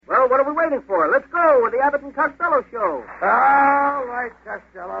Abbott and Costello show. All right,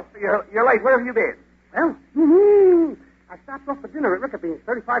 Costello. You're late. Where have you been? Well, I stopped off for dinner at Rickabee's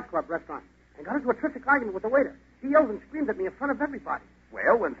 35 Club restaurant and got into a terrific argument with the waiter. He yelled and screamed at me in front of everybody.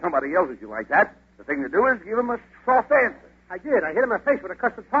 Well, when somebody yells at you like that, the thing to do is give him a soft answer. I did. I hit him in the face with a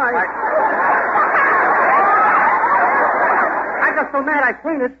custard pie. I got so mad I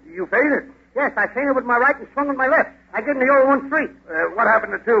fainted. You fainted? Yes, I fainted with my right and swung with my left. I gave him the old 1-3. What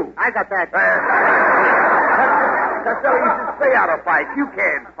happened to 2? I got that. Costello, you should stay out of fights. You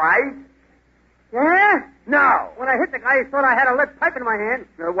can't fight. Yeah? No. When I hit the guy, he thought I had a lead pipe in my hand.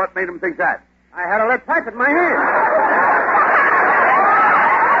 What made him think that? I had a lead pipe in my hand.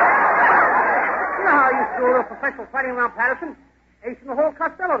 You know how I used to do a little professional fighting around Patterson? Ace in the hole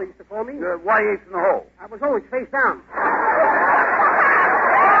Costello, they used to call me. Why ace in the hole? I was always face down.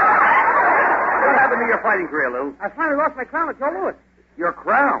 What happened to your fighting career, Lou? I finally lost my crown at Joe Louis. Your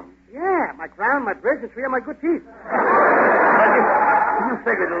crown? Yeah, my crown, my bridge, and 3 of my good teeth. You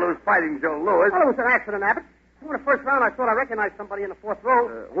figured to lose fighting Joe Louis. Well, it was an accident, Abbott. In the first round, I thought I recognized somebody in the 4th row.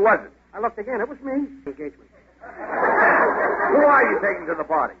 Who was it? I looked again. It was me. Engagement. Who are you taking to the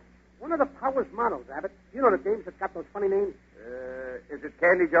party? One of the Powers models, Abbott. You know the dames that got those funny names? Is it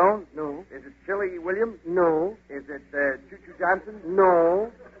Candy Jones? No. Is it Chili Williams? No. Is it Choo Choo Johnson?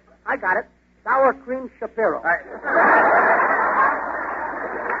 No. I got it. Sour Cream Shapiro.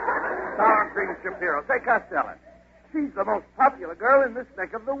 Sour Cream Shapiro. Say, Costello, she's the most popular girl in this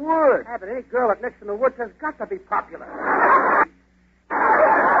neck of the woods. Abbott, any girl that lives in the woods has got to be popular.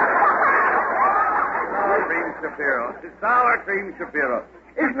 Sour Cream Shapiro. Sour Cream Shapiro.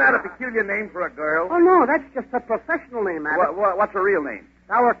 Isn't that a peculiar name for a girl? Oh, no, that's just a professional name, Abbott. What's her real name?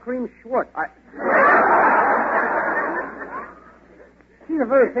 Sour Cream Schwartz. She's a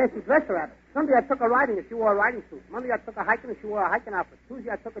very fancy dresser, Abbott. Sunday I took her riding and she wore a riding suit. Monday I took her hiking and she wore a hiking outfit.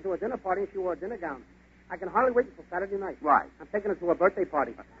 Tuesday I took her to a dinner party and she wore a dinner gown. I can hardly wait until Saturday night. Why? I'm taking her to a birthday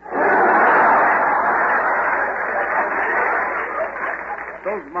party.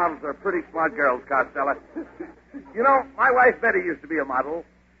 Those models are pretty smart girls, Costello. You know, my wife Betty used to be a model.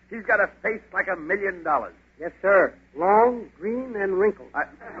 She's got a face like $1 million. Yes, sir. Long, green, and wrinkled. Costello,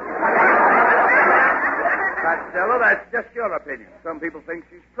 that's just your opinion. Some people think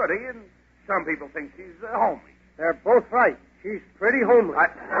she's pretty, and some people think she's homely. They're both right. She's pretty homely.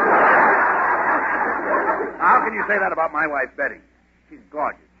 How can you say that about my wife, Betty? She's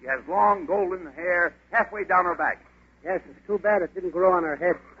gorgeous. She has long, golden hair halfway down her back. Yes, it's too bad it didn't grow on her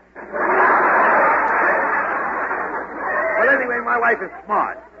head. Well, anyway, my wife is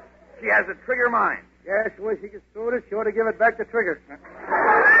smart. She has a trigger mind. Yes, when she gets through with it, she ought to give it back to Trigger.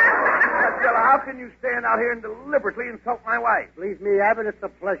 Costello, how can you stand out here and deliberately insult my wife? Believe me, Abbott, it's a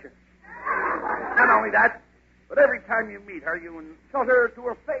pleasure. Not only that, but every time you meet her, you insult her to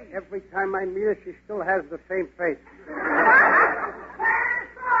her face. Every time I meet her, she still has the same face. Let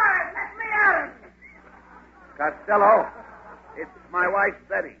me out. Costello, it's my wife,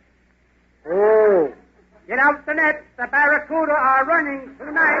 Betty. Oh. Get out the net. The Barracuda are running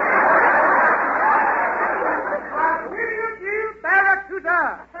tonight. You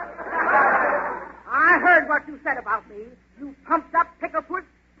Barracuda. I heard what you said about me. You pumped up, pickle-foot,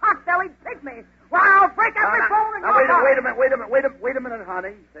 pot-bellied pygmy. Well, I'll break every bone in your body. Wait a minute,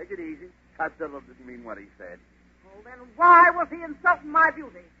 honey. Take it easy. Costello didn't mean what he said. Well, then why was he insulting my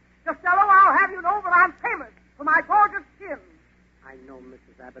beauty? Costello, I'll have you know that I'm famous for my gorgeous skin. I know,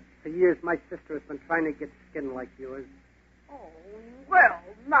 Mrs. Abbott. For years, my sister has been trying to get skin like yours. Oh, well,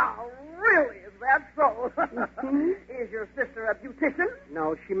 now, really, is that so? Mm-hmm. Is your sister a beautician?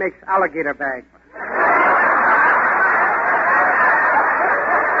 No, she makes alligator bags.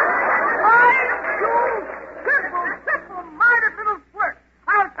 Simple-minded little flirt.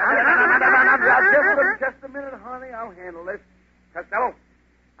 Just a minute, honey. I'll handle this. Costello,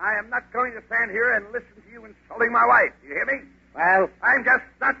 I am not going to stand here and listen to you insulting my wife. You hear me? Well, I'm just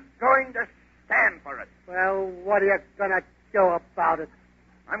not going to stand for it. well, what are you going to do about it?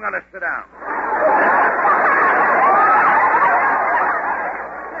 I'm going to sit down.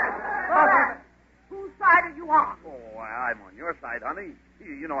 Whose side are you on? Oh, I'm on your side, honey.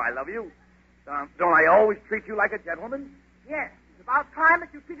 You know I love you. Don't I always treat you like a gentleman? Yes, it's about time that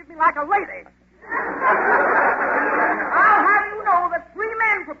you treated me like a lady. I'll have you know that 3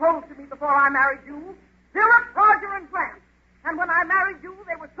 men proposed to me before I married you. Philip, Roger, and Grant. And when I married you,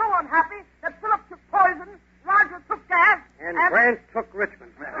 they were so unhappy that Philip took poison, Roger took gas, And Grant took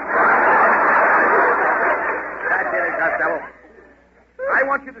Richmond. That did it, Costello. I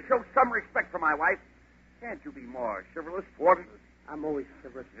want you to show some respect for my wife. Can't you be more chivalrous toward her? I'm always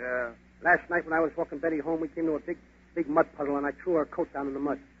chivalrous. Yeah. Last night when I was walking Betty home, we came to a big mud puddle, and I threw her coat down in the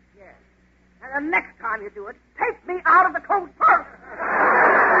mud. Yes. And the next time you do it, take me out of the cold first.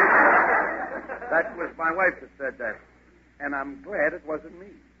 That was my wife that said that. And I'm glad it wasn't me.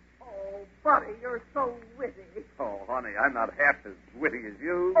 Oh, Buddy, you're so witty. Oh, honey, I'm not half as witty as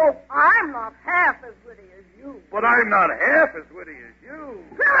you. Oh, I'm not half as witty as you. But I'm not half as witty as you.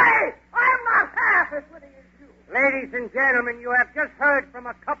 Billy, I'm not half as witty as you. Ladies and gentlemen, you have just heard from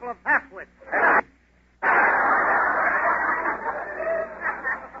a couple of half-wits.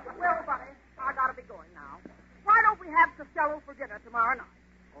 Well, Buddy, I gotta be going now. Why don't we have Costello for dinner tomorrow night?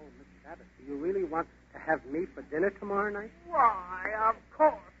 Oh, Mrs. Abbott, do you really want to have me for dinner tomorrow night? Why, of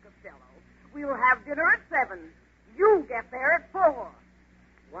course, Costello. We'll have dinner at 7. You get there at 4.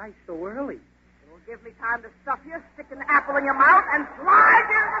 Why so early? It'll give me time to stuff you, stick an apple in your mouth, and slide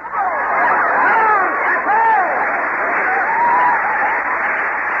you to the floor.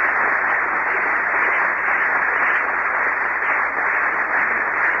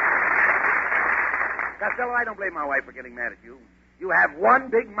 Costello, I don't blame my wife for getting mad at you. You have one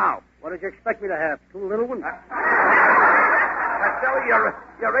big mouth. What did you expect me to have? 2 little ones? Costello,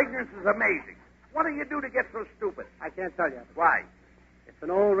 your ignorance is amazing. What do you do to get so stupid? I can't tell you. Why? It's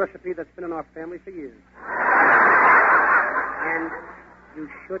an old recipe that's been in our family for years. And you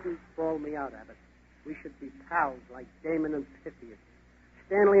shouldn't call me out, Abbott. We should be pals like Damon and Pythias,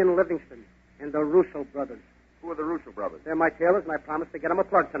 Stanley and Livingston, and the Russo brothers. Who are the Russo brothers? They're my tailors, and I promised to get them a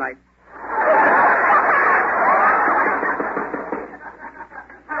plug tonight.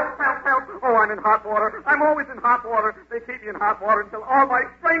 Oh, I'm in hot water. I'm always in hot water. They keep me in hot water until all my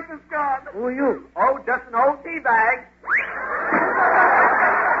strength is gone. Who are you? Oh, just an old tea bag.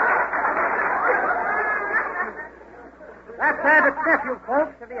 That's Abbott's nephew,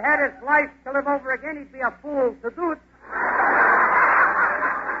 folks. If he had his life to live over again, he'd be a fool to do it.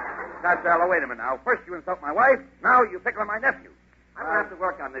 Costello, wait a minute now. First you insult my wife, now you pick on my nephew. I'm going to have to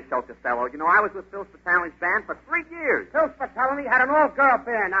work on this show, Costello. You know, I was with Phil Spitali's band for 3 years. Phil Spitali had an all-girl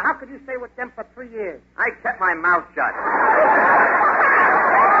band. Now, how could you stay with them for 3 years? I kept my mouth shut.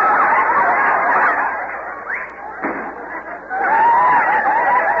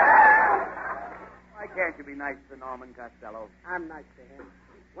 Why can't you be nice to Norman Costello? I'm nice to him.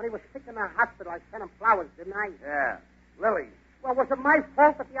 When he was sick in the hospital, I sent him flowers, didn't I? Yeah. Lily. Well, was it my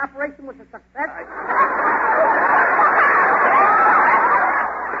fault that the operation was a success?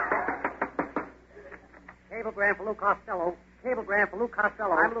 Cablegram for Lou Costello. Cablegram for Lou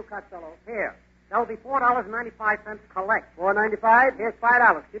Costello. I'm Lou Costello. Here. That'll be $4.95 collect. $4.95? Here's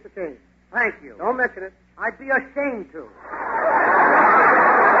 $5. Keep the change. Thank you. Don't mention it. I'd be ashamed to.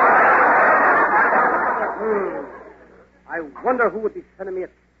 I wonder who would be sending me a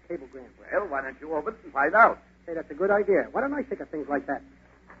cablegram. Well, why don't you open it and find out? Say, that's a good idea. Why don't I think of things like that?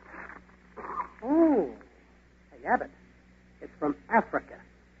 Oh. Hey, Abbott. It's from Africa.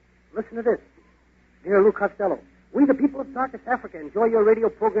 Listen to this. Dear Lou Costello, we, the people of darkest Africa, enjoy your radio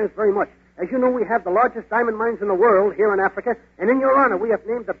programs very much. As you know, we have the largest diamond mines in the world here in Africa, and in your honor, we have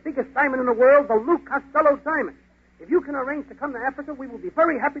named the biggest diamond in the world the Lou Costello Diamond. If you can arrange to come to Africa, we will be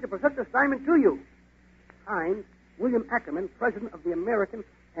very happy to present this diamond to you. Signed, William Ackerman, president of the American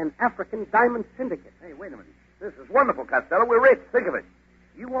and African Diamond Syndicate. Hey, wait a minute. This is wonderful, Costello. We're rich. Think of it.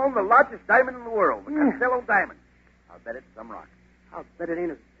 You own the largest diamond in the world, the Costello Diamond. I'll bet it's some rock. I'll bet it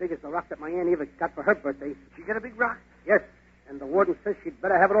ain't as big as the rock that my Aunt Eva got for her birthday. Did she get a big rock? Yes, and the warden says she'd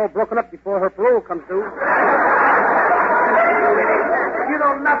better have it all broken up before her parole comes due. You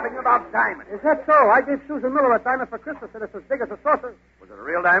know nothing about diamonds. Is that so? I gave Susan Miller a diamond for Christmas, and it's as big as a saucer. Was it a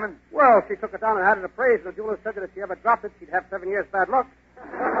real diamond? Well, she took it down and had it appraised, and the jeweler said that if she ever dropped it, she'd have 7 years bad luck.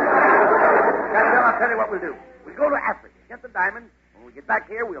 Costello, I'll tell you what we'll do. We'll go to Africa, get the diamond. When we get back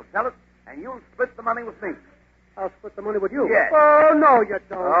here, we'll sell it, and you'll split the money with me. I'll split the money with you. Yes. Oh, no, you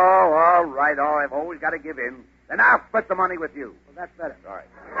don't. Oh, all right. Oh, I've always got to give in. Then I'll split the money with you. Well, that's better. All right.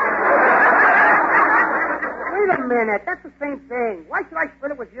 Wait a minute. That's the same thing. Why should I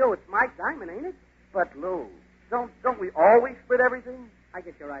split it with you? It's my diamond, ain't it? But, Lou, don't we always split everything? I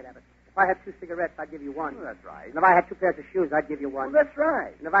guess you're right, Abbott. If I had 2 cigarettes, I'd give you one. Well, that's right. And if I had 2 pairs of shoes, I'd give you one. Well, that's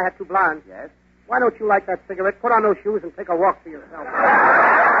right. And if I had 2 blondes, Yes? why don't you light that cigarette, put on those shoes, and take a walk for yourself?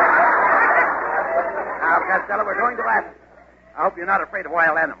 Now, Costello, we're going to Africa. I hope you're not afraid of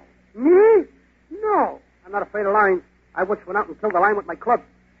wild animals. Me? No. I'm not afraid of lions. I once went out and killed a lion with my club.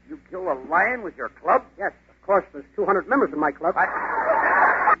 You kill a lion with your club? Yes, of course. There's 200 members in my club. I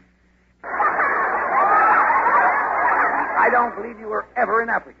don't believe you were ever in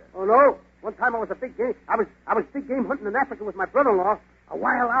Africa. Oh, no. One time I was big game hunting in Africa with my brother-in-law. A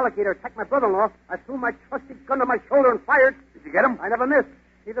wild alligator attacked my brother-in-law. I threw my trusty gun to my shoulder and fired. Did you get him? I never missed.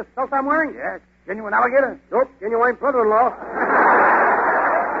 See this belt I'm wearing? Yes. Genuine alligator? Nope, genuine brother-in-law.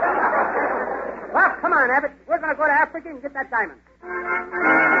 on, Abbott. We're going to go to Africa and get that diamond.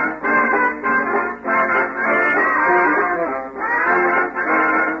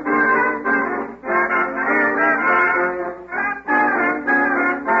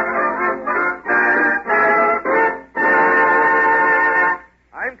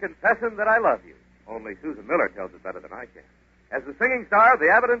 I'm confessing that I love you. Only Susan Miller tells it better than I can. As the singing star of the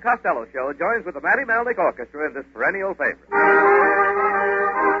Abbott and Costello show joins with the Matty Melnick Orchestra in this perennial favorite.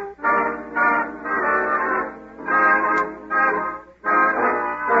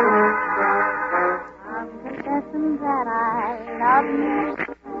 I'm confessing that I love you.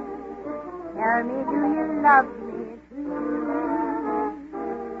 Tell me, do you love me too?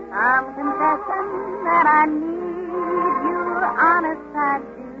 I'm confessing that I need you, honest I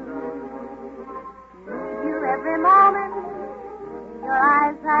do. Need you every moment. In your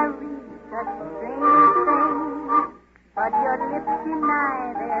eyes I read such strange things, but your lips deny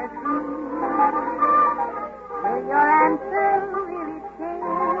their truth. Will your answer really change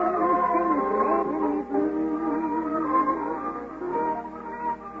things making me blue?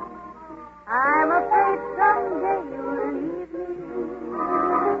 I'm afraid someday you'll leave me,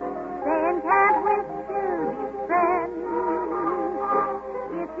 saying can't we still be friends?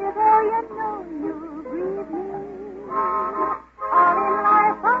 If you go, you know you'll grieve me. All in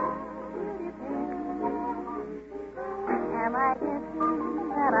life on you depends. Am I guessing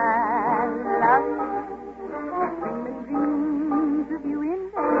that I love you? Dreaming dreams of you in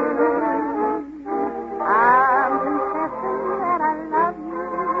vain. I'm confessing that I love you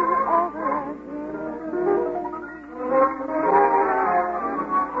over again.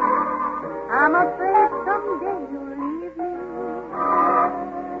 I'm afraid someday you'll leave me,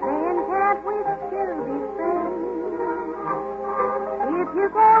 saying can't we still be friends? If you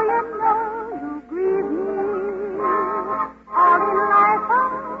go, you know you'll grieve me. All in life on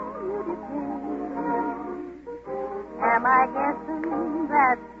you depends. Am I guessing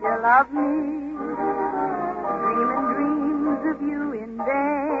that you love me? Dreaming dreams of you in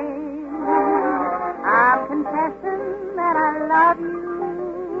vain. I'm confessing that I love you.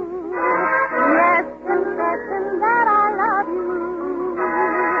 Yes, confessing that I love you.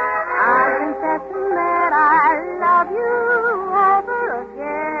 I'm confessing that I love you over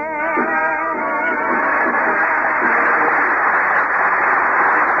again.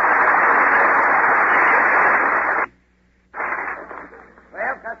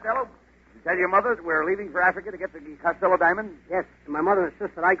 Well, Costello, you tell your mother that we're leaving for Africa to get the Costello diamond? Yes, and my mother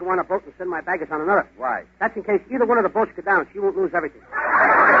insists that I go on a boat and send my baggage on another. Why? That's in case either one of the boats go down. She won't lose everything.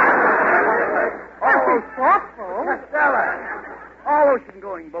 Costello! All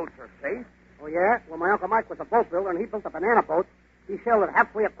ocean-going boats are safe. Oh, yeah? Well, my Uncle Mike was a boat builder, and he built a banana boat. He sailed it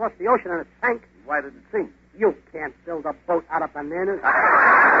halfway across the ocean, and it sank. Why did it sink? You can't build a boat out of bananas.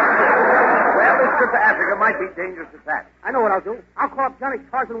 Well, this trip to Africa might be dangerous at that. I know what I'll do. I'll call up Johnny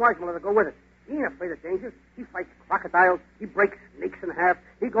Tarzan Weissmuller to go with us. He ain't afraid of danger. He fights crocodiles. He breaks snakes in half.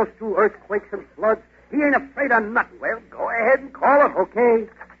 He goes through earthquakes and floods. He ain't afraid of nothing. Well, go ahead and call him. Okay.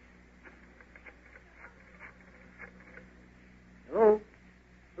 Hello?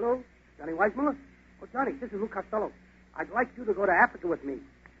 Hello? Johnny Weissmuller? Oh, Johnny, this is Lou Costello. I'd like you to go to Africa with me.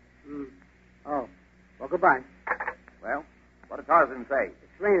 Oh. Well, goodbye. Well, what did Tarzan say?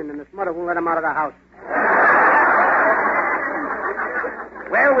 It's raining, and this mother won't let him out of the house.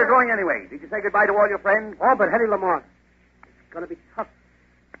 Well, we're going anyway. Did you say goodbye to all your friends? Oh, but Hetty Lamar. It's going to be tough.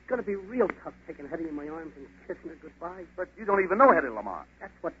 It's going to be real tough taking Hetty in my arms and kissing her goodbye. But you don't even know Hetty Lamar.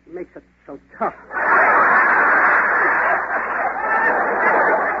 That's what makes it so tough.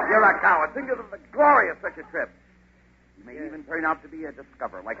 You're a coward. Think of the glory of such a trip. You may even turn out to be a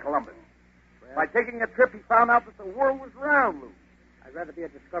discoverer like Columbus. Well, By taking a trip, he found out that the world was round, Lou. I'd rather be a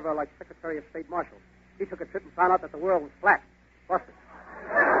discoverer like Secretary of State Marshall. He took a trip and found out that the world was flat. Busted.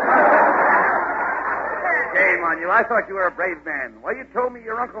 Shame on you. I thought you were a brave man. Why, you told me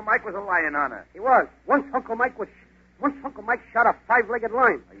your Uncle Mike was a lion on her. He was. Once Uncle Mike shot a 5-legged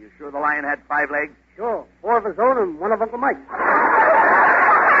lion. Are you sure the lion had 5 legs? Sure. 4 of his own and 1 of Uncle Mike's.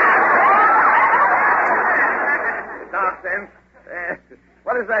 Nonsense.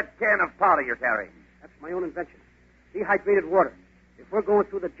 What is that can of powder you're carrying? That's my own invention. Dehydrated water. If we're going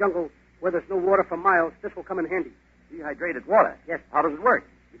through the jungle where there's no water for miles, this will come in handy. Dehydrated water? Yes. How does it work?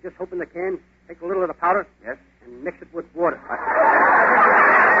 You just open the can, take a little of the powder, Yes? and mix it with water.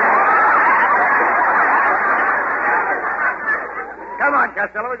 Come on,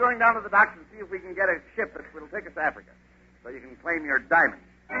 Costello. We're going down to the docks and see if we can get a ship that will take us to Africa so you can claim your diamond.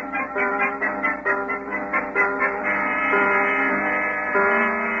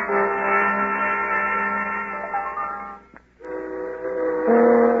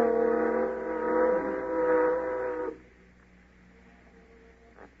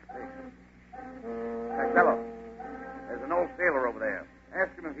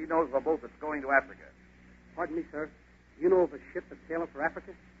 Costello, for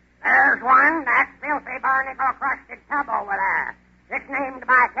Africa? There's one, that filthy barnacle-crusted tub over there. It's named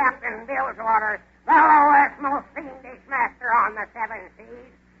by Captain Bill's orders the lowest, most fiendish master on the seven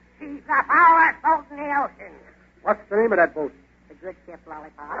seas. She's the foulest boat in the ocean. What's the name of that boat? The good ship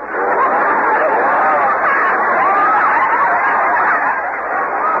Lollipop.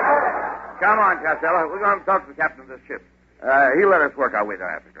 Come on, Costello. We're going to talk to the captain of this ship. He'll let us work our way to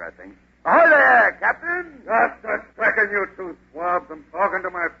Africa, I think. Ahoy there, Captain! Just a second, you two swabs. I'm talking to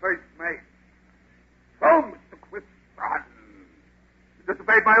my first mate. So, Mr. Quistron, you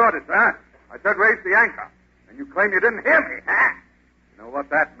disobeyed my orders, huh? I said raise the anchor, and you claim you didn't hear me, huh? You know what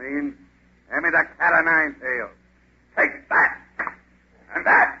that means? Hand me the cat o' nine tails. Take that, and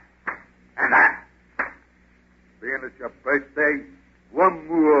that, and that. Being it's your birthday, one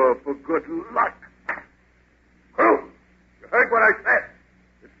more for good luck. Crew, you heard what I said.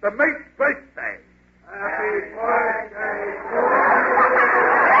 It's the mate's birthday. Happy birthday to you.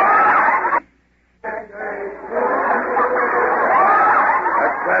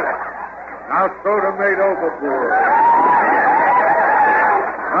 That's better. Now throw the mate overboard.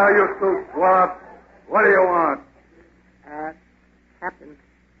 Now, you two swabs, what do you want? Captain,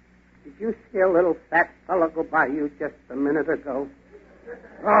 did you see a little fat fellow go by you just a minute ago?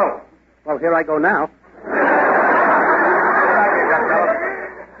 No. Well, here I go now.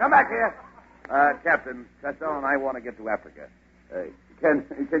 Come back here. Captain, Costello and I want to get to Africa. Can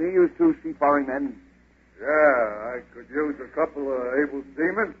you use 2 seafaring men? Yeah, I could use a couple of able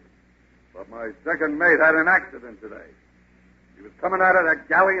seamen, but my second mate had an accident today. He was coming out of that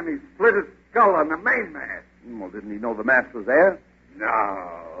galley and he split his skull on the mainmast. Well, didn't he know the mast was there?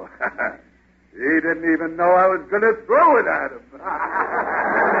 No. He didn't even know I was going to throw it at him.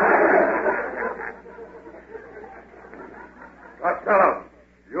 Costello,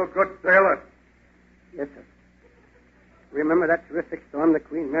 you a good sailor? Yes, sir. Remember that terrific storm the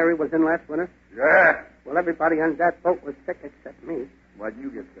Queen Mary was in last winter? Yeah. Well, everybody on that boat was sick except me. Why'd you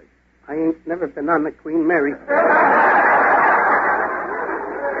get sick? I ain't never been on the Queen Mary.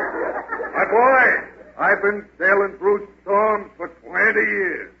 My boy, I've been sailing through storms for 20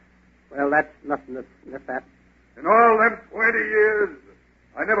 years. Well, that's nothing to sniff at. In all them 20 years,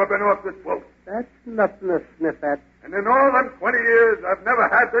 I never been off this boat. That's nothing to sniff at. And in all them 20 years, I've never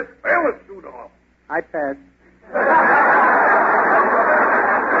had this sailor suit off. I pass.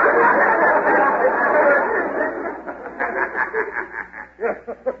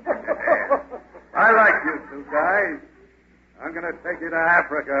 I like you two guys. I'm going to take you to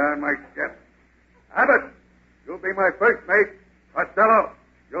Africa on my ship. Abbott, you'll be my first mate. Costello,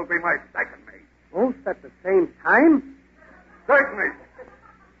 you'll be my second mate. Both at the same time? Certainly.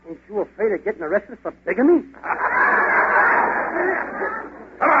 Ain't you afraid of getting arrested for bigamy?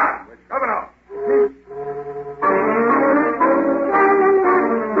 Come on, we're coming off.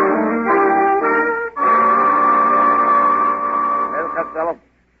 Well, Costello,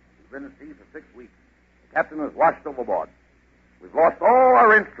 we've been at sea for 6 weeks. The captain was washed overboard. We've lost all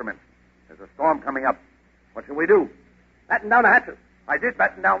our instruments. There's a storm coming up. What shall we do? Batten down the hatches. I did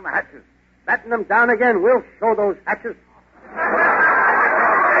batten down the hatches. Batten them down again. We'll show those hatches.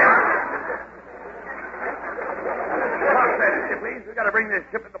 Please, we've got to bring this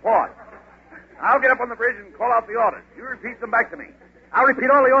ship into port. I'll get up on the bridge and call out the orders. You repeat them back to me. I'll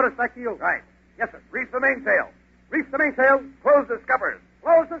repeat all the orders back to you. Right. Yes, sir. Reef the mainsail. Reef the mainsail. Close the scuppers.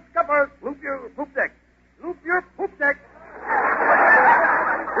 Close the scuppers. Loop your poop deck. Loop your poop deck.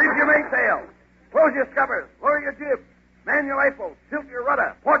 Reef your mainsail. Close your scuppers. Lower your jib. Man your lifeboat. Tilt your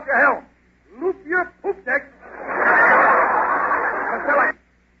rudder. Port your helm. Loop your poop deck. Costello.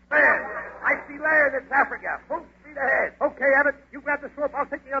 Land. I see land. It's Africa. Full speed ahead. Okay, Abbott. You grab the rope. I'll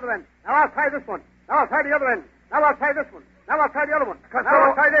take the other end. Now I'll tie this one. Now I'll tie the other end. Now I'll tie this one. Now I'll tie the other one. Costello. Now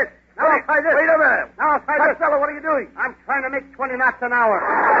I'll tie this. Now I'll tie this. Wait a minute. Now I'll tie this. Costello, what are you doing? I'm trying to make 20 knots an hour.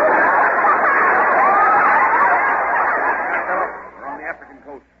 Costello, we're on the African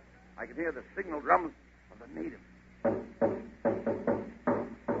coast. I can hear the signal drums of the natives.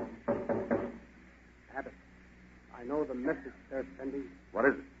 Abbott, I know the message they're sending. What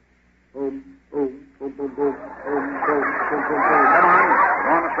is it? Boom, boom, boom, boom, boom, boom, boom, boom, boom, boom, boom. Come on. Go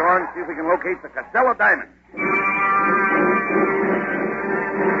on ashore and see if we can locate the Costello diamond.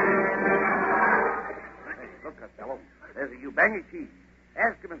 Hey, look, Costello. There's a Ubangi chief.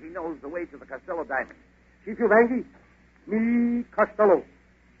 Ask him if he knows the way to the Costello diamond. Chief Ubangi, me, Costello.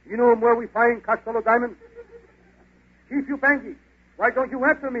 You know where we find Costello diamond? Chief Ubangi, why don't you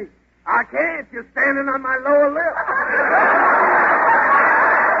answer me? I can't. You're standing on my lower lip.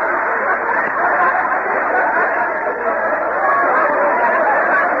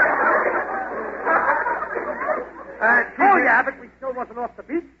 Oh, yeah, but we still sure wasn't off the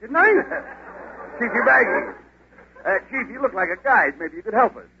beach, didn't I? Chiefy Baggy. Chief, you look like a guide. Maybe you could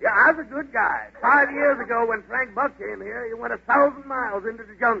help us. Yeah, I was a good guide. 5 years ago, when Frank Buck came here, he went 1,000 miles into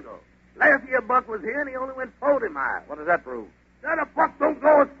the jungle. Last year Buck was here, and he only went 40 miles. What does that prove? That a buck don't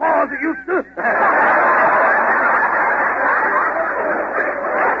go as far as he used to.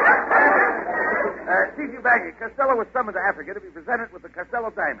 Chiefy Baggy, Costello was summoned to Africa to be presented with the Costello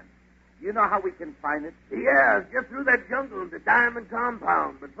diamond. You know how we can find it? Yeah, just through that jungle in the diamond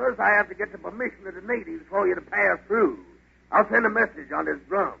compound. But first I have to get the permission of the natives for you to pass through. I'll send a message on this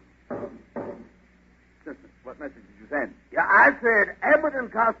drum. What message did you send? Yeah, I said, Abbott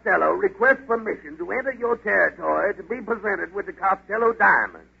and Costello request permission to enter your territory to be presented with the Costello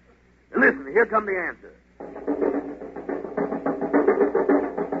diamond. Now listen, here come the answer.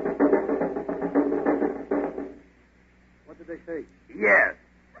 What did they say? Yes.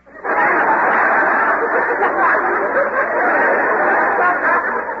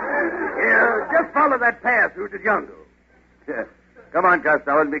 Yeah, just follow that path through the jungle. Yeah. Come on,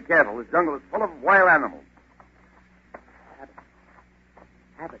 Costello, and be careful. This jungle is full of wild animals.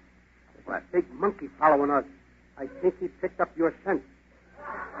 Abbott. There's a big monkey following us. I think he picked up your scent.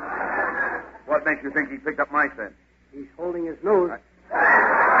 What makes you think he picked up my scent? He's holding his nose.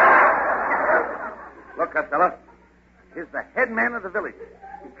 Look, Costello. Here's the head man of the village.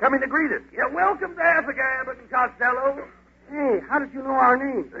 He's coming to greet us. Yeah, welcome to Africa, Abbott and Costello. Hey, how did you know our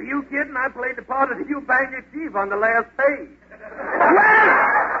names? Are you kidding? I played the part of the Bandit Chief on the last page.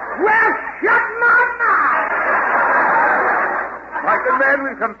 Well, shut my mouth! My good man,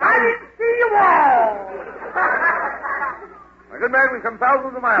 we've come I didn't see you all! My good man, we've come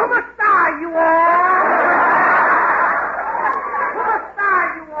thousands of miles. Come a star, you all! Come a star,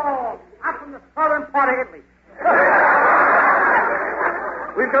 you all! I'm from the southern part of Italy.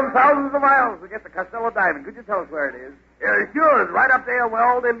 We've come thousands of miles to get the Costello diamond. Could you tell us where it is? Yeah, sure. It's right up there where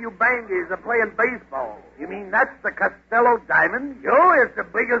all them Ubangis are playing baseball. You mean that's the Costello diamond? Sure, it's the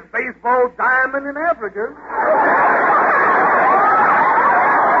biggest baseball diamond in Africa.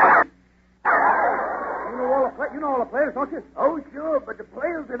 You know all the players, don't you? Oh, sure, but the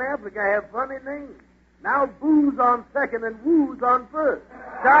players in Africa have funny names. Now Boo's on second and Woo's on first.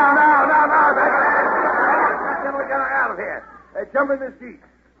 No. Costello, get out of here. Jump in this jeep.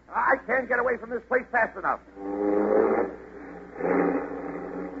 I can't get away from this place fast enough.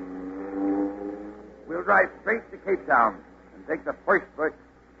 We'll drive straight to Cape Town and take the first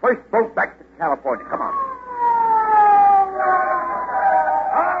boat back to California. Come on.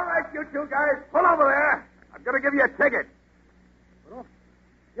 All right, you two guys, pull over there. I'm going to give you a ticket. Well,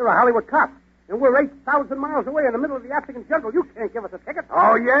 you're a Hollywood cop, and we're 8,000 miles away in the middle of the African jungle. You can't give us a ticket.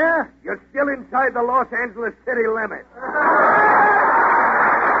 Oh, yeah? You're still inside the Los Angeles city limit.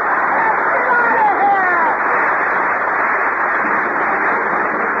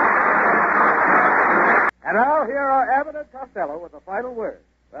 And now, here are Abbott and Costello with the final word.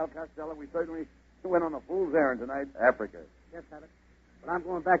 Well, Costello, we certainly went on a fool's errand tonight. Africa. Yes, Abbott. But I'm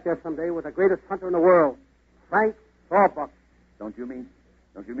going back there someday with the greatest hunter in the world, Frank Sawbuck. Don't you mean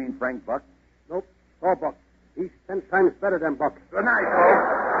Frank Buck? Nope, Sawbuck. He's 10 times better than Buck. Good night,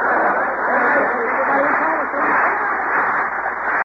 folks.